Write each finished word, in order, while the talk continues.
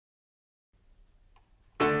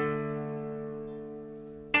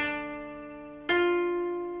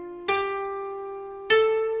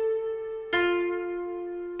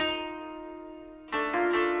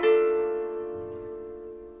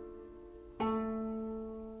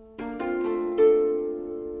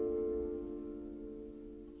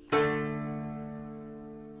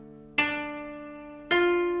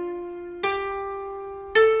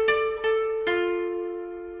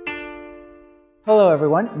Hello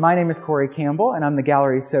everyone, my name is Corey Campbell and I'm the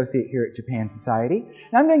Gallery Associate here at Japan Society.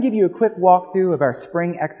 And I'm going to give you a quick walkthrough of our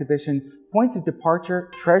spring exhibition, Points of Departure,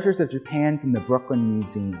 Treasures of Japan from the Brooklyn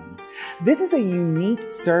Museum. This is a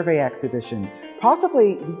unique survey exhibition,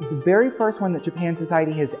 possibly the very first one that Japan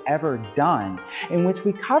Society has ever done, in which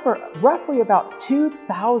we cover roughly about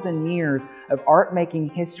 2,000 years of art making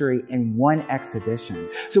history in one exhibition.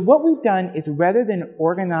 So what we've done is, rather than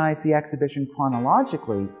organize the exhibition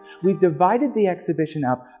chronologically, we've divided the exhibition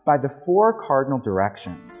up by the four cardinal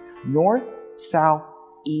directions: north, south,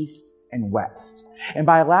 east, and west. And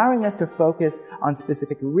by allowing us to focus on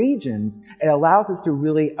specific regions, it allows us to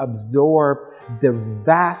really absorb the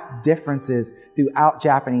vast differences throughout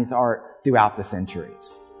Japanese art throughout the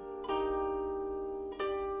centuries.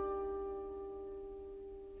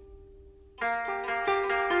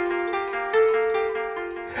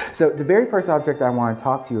 So the very first object I want to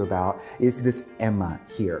talk to you about is this emma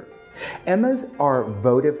here. Emmas are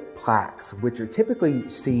votive plaques, which are typically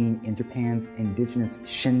seen in Japan's indigenous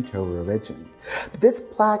Shinto religion. But this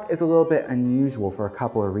plaque is a little bit unusual for a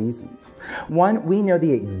couple of reasons. One, we know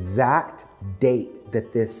the exact date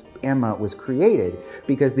that this emma was created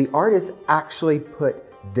because the artist actually put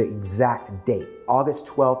the exact date, August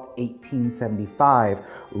 12th, 1875,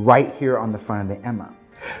 right here on the front of the emma.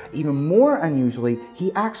 Even more unusually,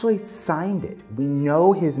 he actually signed it. We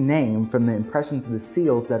know his name from the impressions of the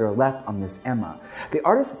seals that are left on this emma. The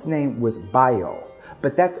artist's name was Bayo,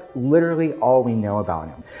 but that's literally all we know about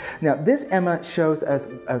him. Now, this emma shows us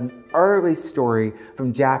an early story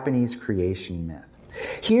from Japanese creation myth.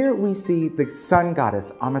 Here we see the sun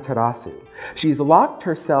goddess Amaterasu. She's locked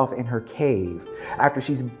herself in her cave after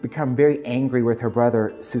she's become very angry with her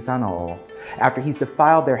brother Susanoo, after he's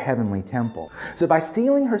defiled their heavenly temple. So by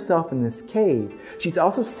sealing herself in this cave, she's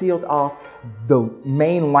also sealed off the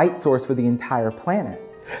main light source for the entire planet.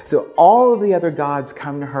 So all of the other gods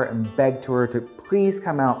come to her and beg to her to please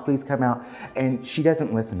come out, and she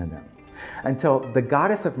doesn't listen to them. Until the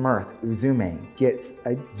goddess of mirth, Uzume, gets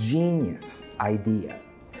a genius idea.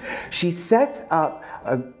 She sets up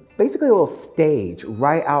basically a little stage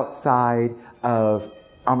right outside of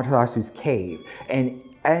Amaterasu's cave, and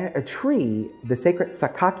a tree, the sacred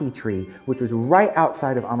Sakaki tree, which was right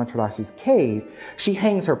outside of Amaterasu's cave, she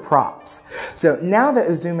hangs her props. So now that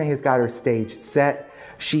Uzume has got her stage set,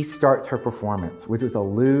 she starts her performance, which was a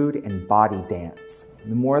lewd and body dance.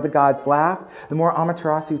 The more the gods laugh, the more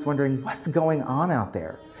Amaterasu is wondering what's going on out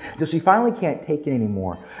there, until she finally can't take it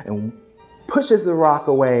anymore and pushes the rock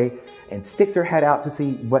away and sticks her head out to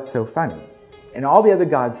see what's so funny. And all the other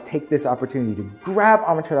gods take this opportunity to grab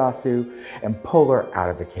Amaterasu and pull her out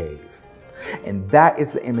of the cave. And that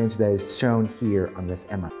is the image that is shown here on this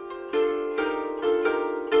emma.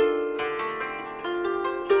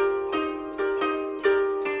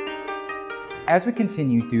 As we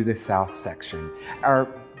continue through the south section, our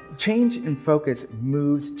change in focus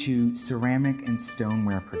moves to ceramic and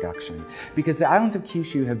stoneware production, because the islands of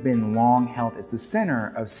Kyushu have been long held as the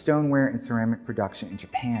center of stoneware and ceramic production in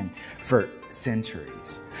Japan for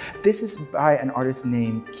centuries. This is by an artist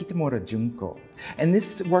named Kitamura Junko, and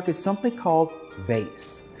this work is simply called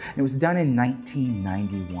Vase. It was done in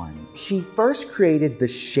 1991. She first created the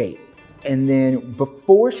shape, and then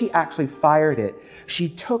before she actually fired it, she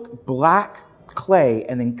took black clay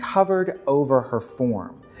and then covered over her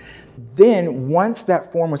form. Then, once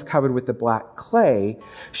that form was covered with the black clay,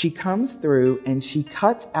 she comes through and she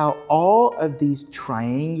cuts out all of these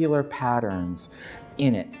triangular patterns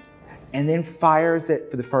in it, and then fires it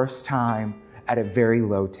for the first time at a very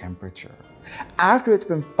low temperature. After it's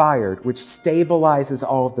been fired, which stabilizes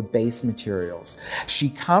all of the base materials, she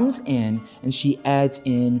comes in and she adds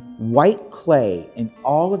in white clay in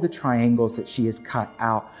all of the triangles that she has cut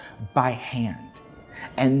out by hand,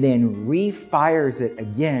 and then refires it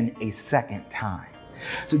again a second time.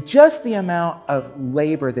 So just the amount of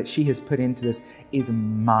labor that she has put into this is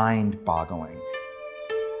mind-boggling.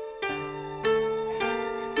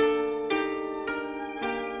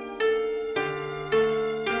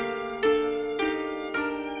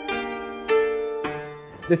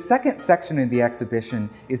 The second section of the exhibition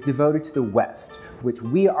is devoted to the West, which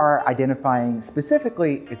we are identifying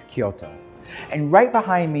specifically as Kyoto. And right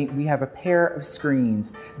behind me, we have a pair of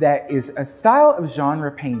screens that is a style of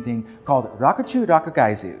genre painting called Rakuchu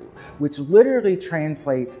Rakugaizu, which literally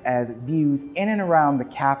translates as views in and around the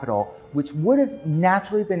capital, which would have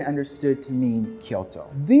naturally been understood to mean Kyoto.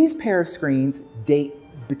 These pair of screens date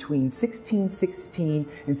between 1616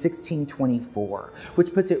 and 1624,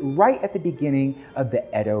 which puts it right at the beginning of the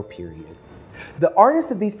Edo period. The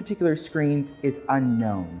artist of these particular screens is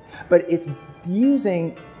unknown, but it's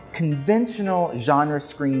using conventional genre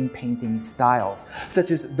screen painting styles,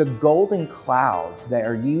 such as the golden clouds that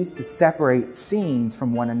are used to separate scenes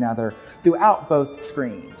from one another throughout both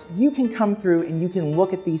screens. You can come through and you can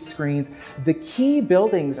look at these screens. The key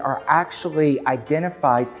buildings are actually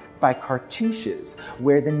identified by cartouches,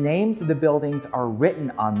 where the names of the buildings are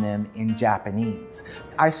written on them in Japanese.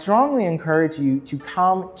 I strongly encourage you to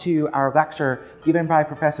come to our lecture given by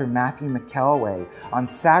Professor Matthew Ukiyo-e on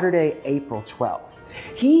Saturday, April 12th.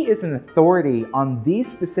 He is an authority on these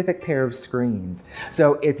specific pair of screens.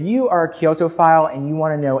 So if you are a Kyotophile and you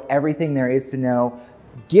want to know everything there is to know,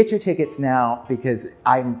 get your tickets now, because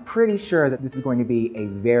I'm pretty sure that this is going to be a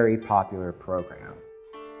very popular program.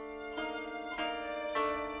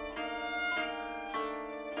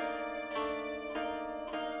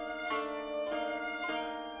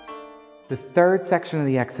 The third section of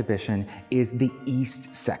the exhibition is the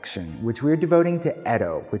East section, which we're devoting to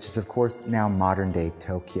Edo, which is of course now modern-day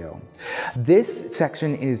Tokyo. This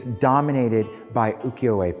section is dominated by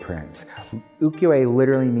Ukiyo-e prints. Ukiyo-e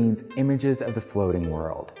literally means images of the floating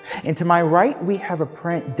world. And to my right, we have a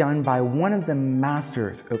print done by one of the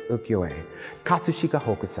masters of Ukiyo-e, Katsushika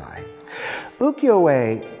Hokusai.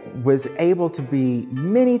 Ukiyo-e was able to be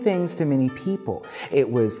many things to many people. It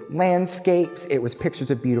was landscapes, it was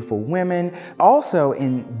pictures of beautiful women. Also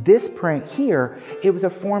in this print here, it was a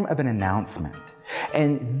form of an announcement.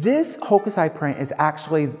 And this Hokusai print is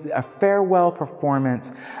actually a farewell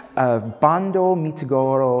performance of Bando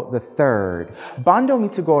Mitsugoro III. Bando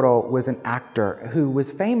Mitsugoro was an actor who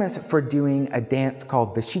was famous for doing a dance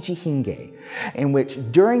called the Shichihinge, in which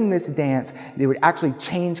during this dance, they would actually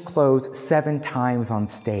change clothes 7 times on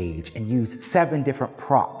stage and use 7 different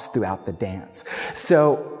props throughout the dance.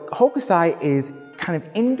 So Hokusai is kind of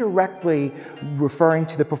indirectly referring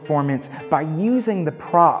to the performance by using the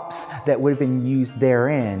props that would have been used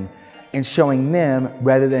therein and showing them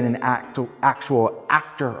rather than an actual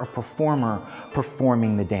actor or performer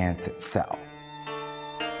performing the dance itself.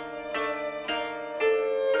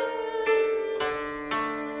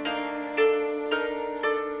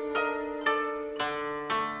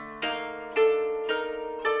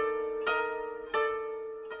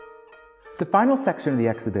 The final section of the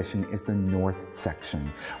exhibition is the North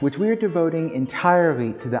section, which we are devoting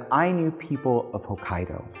entirely to the Ainu people of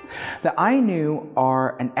Hokkaido. The Ainu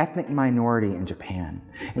are an ethnic minority in Japan.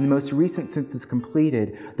 In the most recent census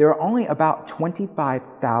completed, there are only about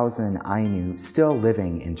 25,000 Ainu still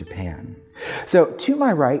living in Japan. So to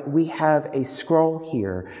my right, we have a scroll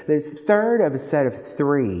here that is the third of a set of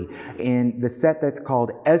 3 in the set that's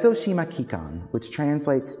called Ezoshima Kikan, which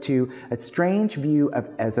translates to a strange view of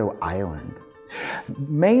Ezo Island.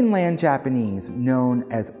 Mainland Japanese, known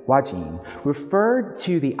as Wajin, referred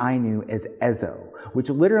to the Ainu as Ezo, which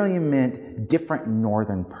literally meant different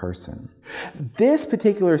northern person. This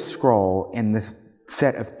particular scroll in this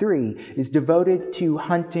set of 3 is devoted to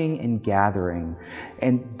hunting and gathering.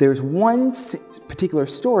 And there's one particular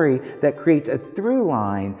story that creates a through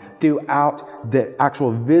line throughout the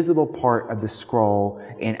actual visible part of the scroll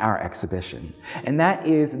in our exhibition. And that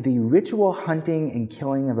is the ritual hunting and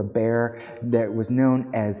killing of a bear that was known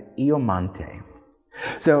as Iomante.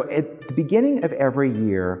 So at the beginning of every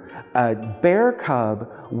year, a bear cub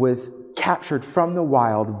was captured from the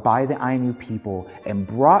wild by the Ainu people and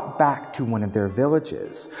brought back to one of their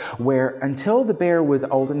villages, where until the bear was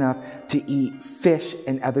old enough to eat fish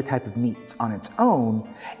and other type of meats on its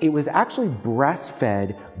own, it was actually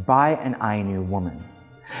breastfed by an Ainu woman.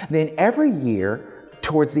 Then every year,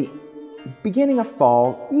 towards the beginning of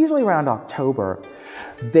fall, usually around October,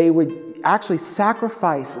 they would actually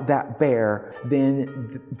sacrifice that bear.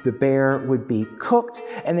 Then the bear would be cooked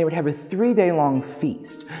and they would have a 3-day-long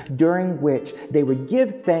feast during which they would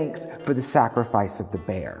give thanks for the sacrifice of the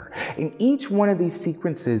bear. And each one of these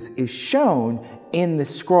sequences is shown in the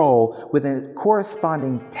scroll with a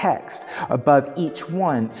corresponding text above each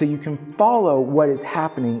one, so you can follow what is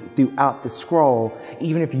happening throughout the scroll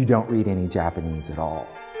even if you don't read any Japanese at all.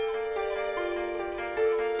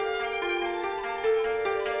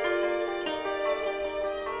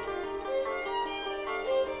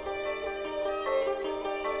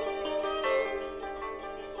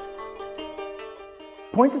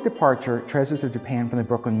 Points of Departure, Treasures of Japan from the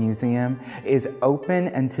Brooklyn Museum, is open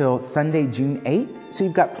until Sunday, June 8th, so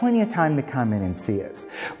you've got plenty of time to come in and see us.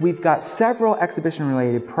 We've got several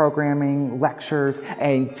exhibition-related programming, lectures,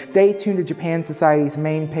 and stay tuned to Japan Society's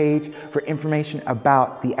main page for information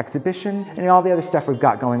about the exhibition and all the other stuff we've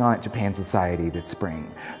got going on at Japan Society this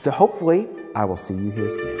spring. So hopefully, I will see you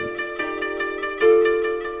here soon.